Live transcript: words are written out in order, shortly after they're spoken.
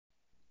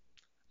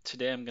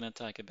Today I'm going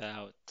to talk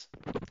about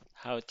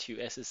how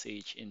to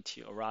SSH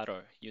into a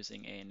router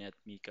using a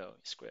netmiko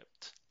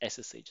script,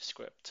 SSH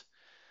script.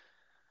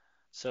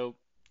 So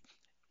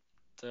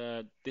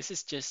this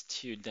is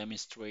just to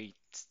demonstrate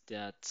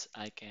that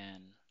I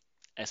can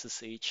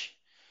SSH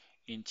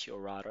into a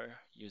router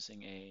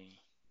using a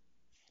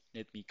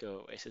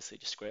netmiko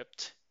SSH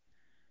script.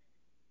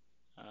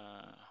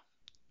 Uh,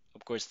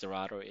 of course, the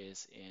router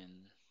is in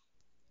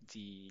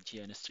the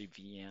GNS3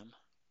 VM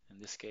in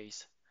this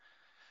case.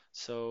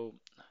 So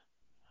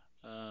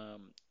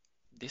um,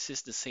 this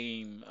is the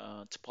same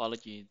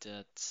topology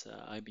that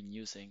I've been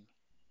using.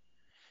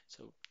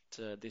 So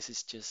this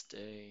is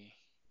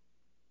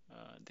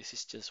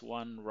just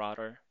one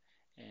router,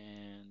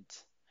 and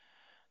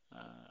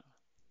uh,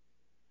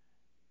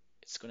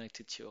 it's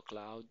connected to a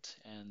cloud.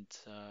 And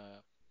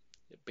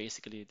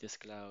basically, this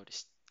cloud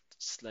is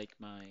just like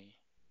my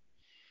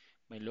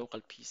local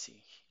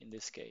PC in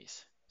this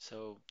case.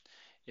 So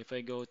if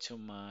I go to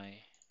my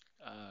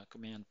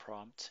command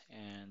prompt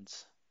and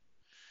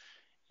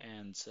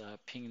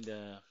ping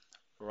the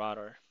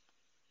router,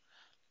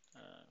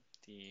 uh,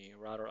 the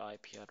router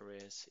IP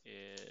address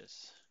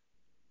is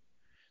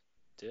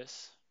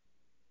this.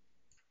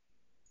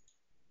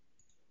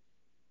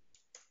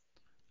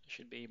 I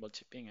should be able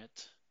to ping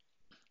it.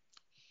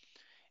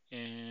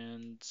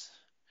 And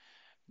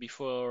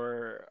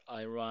before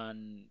I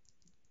run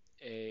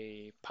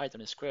a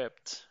Python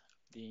script,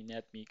 the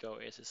netmiko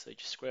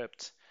SSH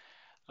script,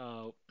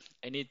 uh,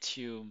 I need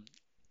to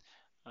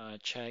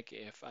check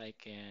if I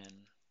can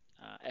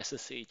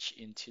SSH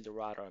into the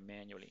router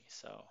manually.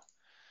 So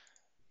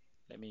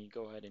let me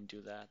go ahead and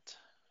do that.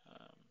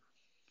 Um,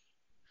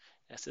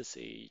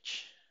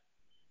 SSH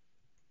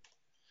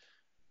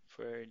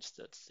Ferds,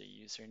 that's the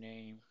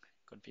username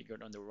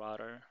configured on the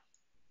router.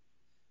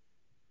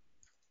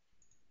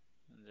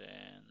 And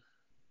then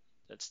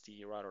that's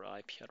the router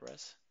IP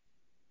address.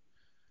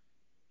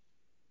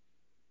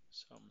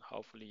 So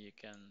hopefully you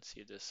can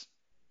see this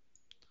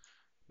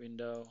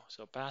window.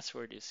 So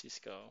password is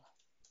Cisco.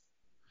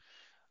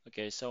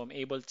 Okay, so I'm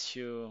able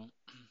to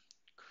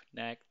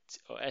connect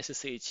or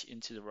SSH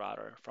into the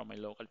router from my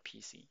local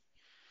PC.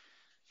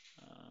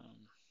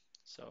 Um,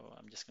 so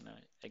I'm just gonna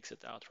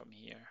exit out from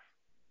here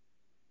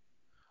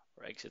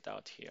or exit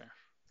out here.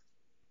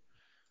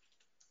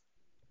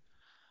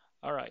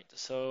 All right,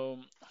 so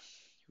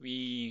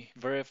we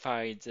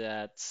verified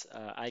that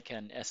I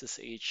can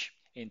SSH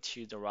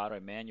into the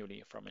router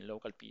manually from a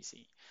local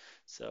PC.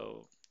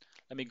 So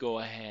let me go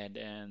ahead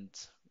and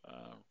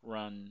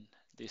run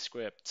the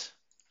script.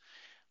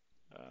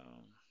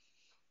 Um,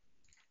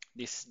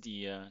 this is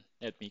the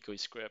netmiko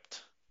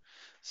script.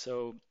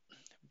 So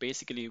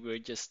basically, we're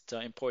just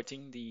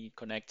importing the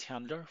connect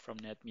handler from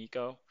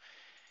netmiko,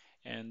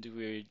 and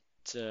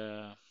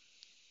uh,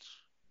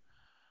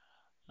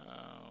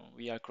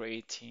 we are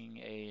creating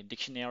a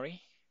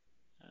dictionary.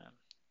 Um,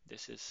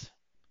 this is,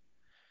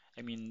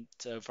 I mean,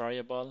 it's a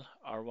variable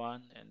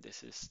R1, and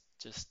this is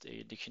just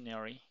a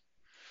dictionary.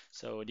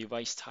 So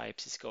device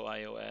type Cisco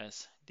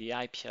iOS, the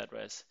IP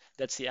address,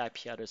 that's the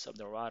IP address of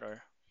the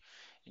router,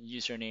 and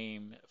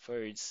username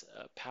Ferds,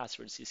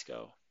 password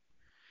Cisco.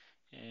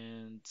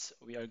 And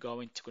we are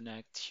going to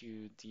connect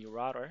to the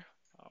router,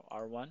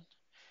 R1,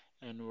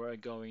 and we're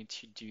going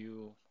to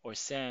do or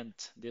send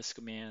this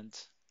command,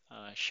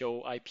 show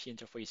IP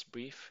interface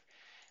brief,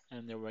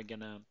 and then we're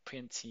gonna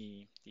print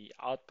the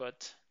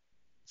output.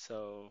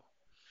 So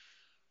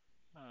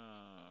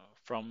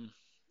from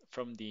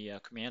the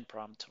command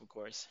prompt, of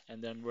course,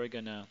 and then we're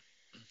gonna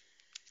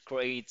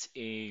create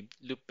a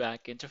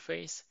loopback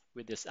interface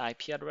with this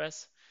IP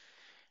address,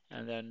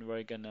 and then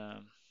we're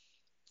gonna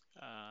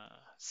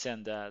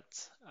send that.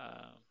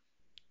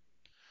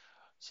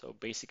 So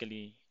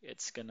basically,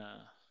 it's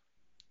gonna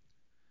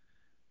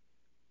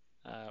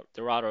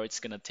the router it's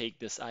gonna take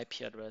this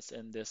IP address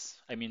and this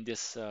I mean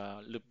this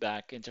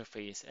loopback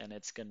interface, and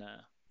it's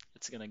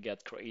gonna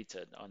get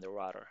created on the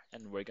router,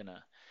 and we're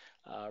gonna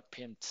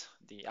print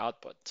the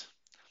output.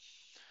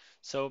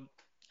 So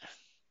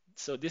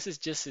this is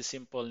just a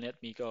simple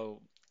netmiko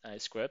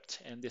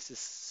script, and this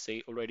is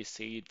already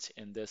saved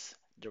in this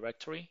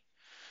directory,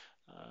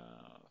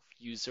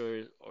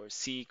 user or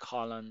c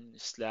colon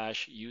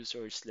slash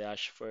user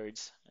slash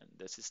ferds, and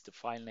this is the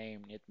file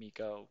name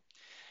netmiko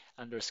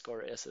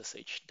underscore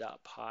ssh dot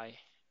py.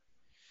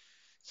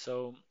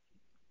 So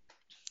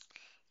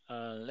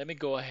let me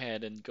go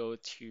ahead and go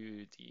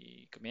to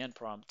the command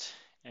prompt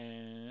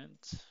and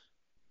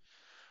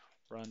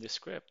run the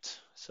script.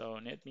 So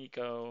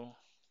netmiko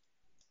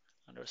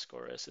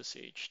underscore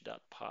ssh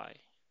dot py.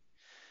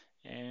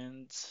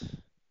 And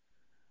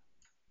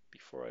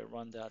before I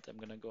run that, I'm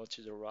gonna go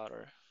to the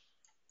router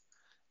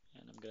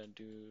and I'm gonna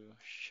do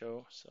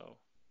show. So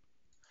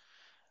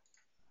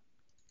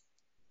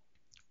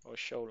or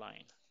show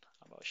line.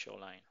 How about show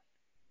line?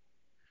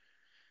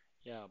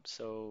 Yeah.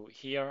 So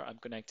here I'm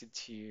connected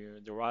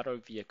to the router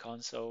via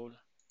console.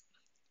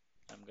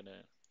 I'm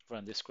gonna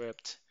run the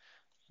script.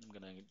 I'm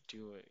gonna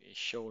do a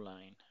show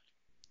line.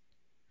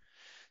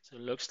 So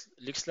it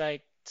looks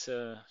like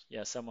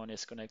yeah, someone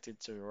is connected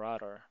to the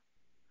router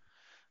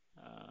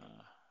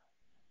uh,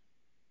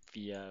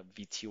 via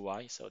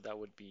VTY, so that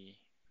would be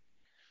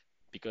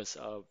because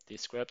of the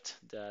script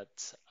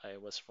that I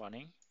was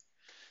running.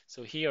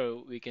 So here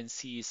we can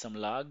see some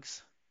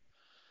logs.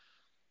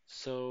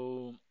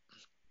 So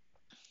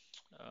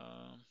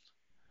um,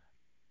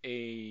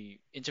 a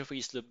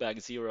interface loopback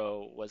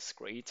 0 was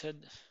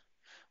created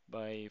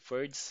by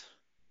Ferds,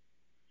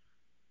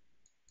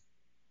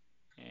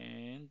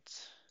 and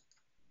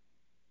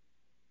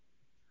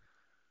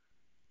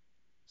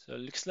so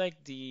it looks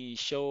like the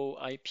show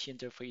IP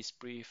interface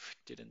brief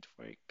didn't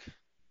work.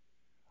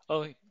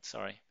 Oh,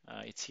 sorry,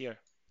 it's here.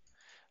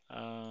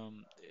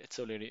 It's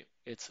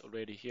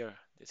already here.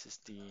 This is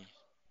the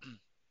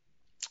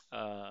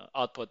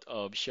output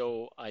of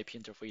show IP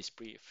interface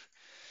brief.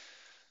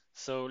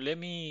 So let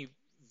me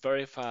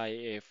verify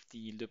if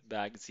the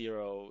loopback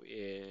 0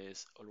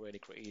 is already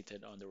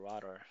created on the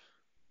router.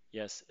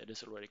 Yes, it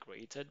is already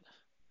created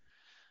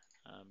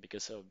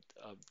because of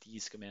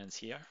these commands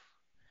here.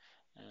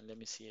 And let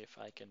me see if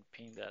I can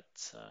ping that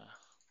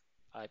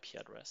IP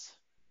address.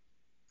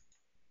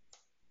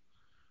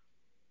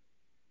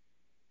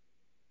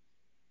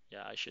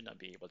 Yeah, I should not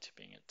be able to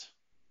ping it.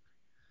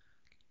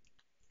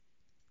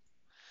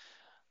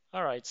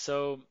 All right,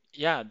 so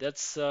yeah,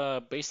 that's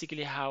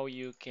basically how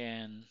you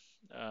can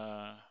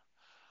uh,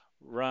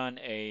 run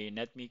a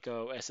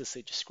netmiko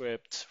SSH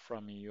script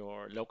from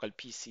your local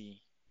PC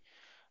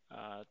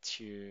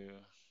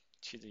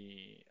to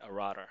the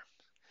router.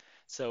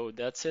 So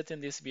that's it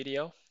in this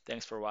video.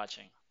 Thanks for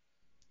watching.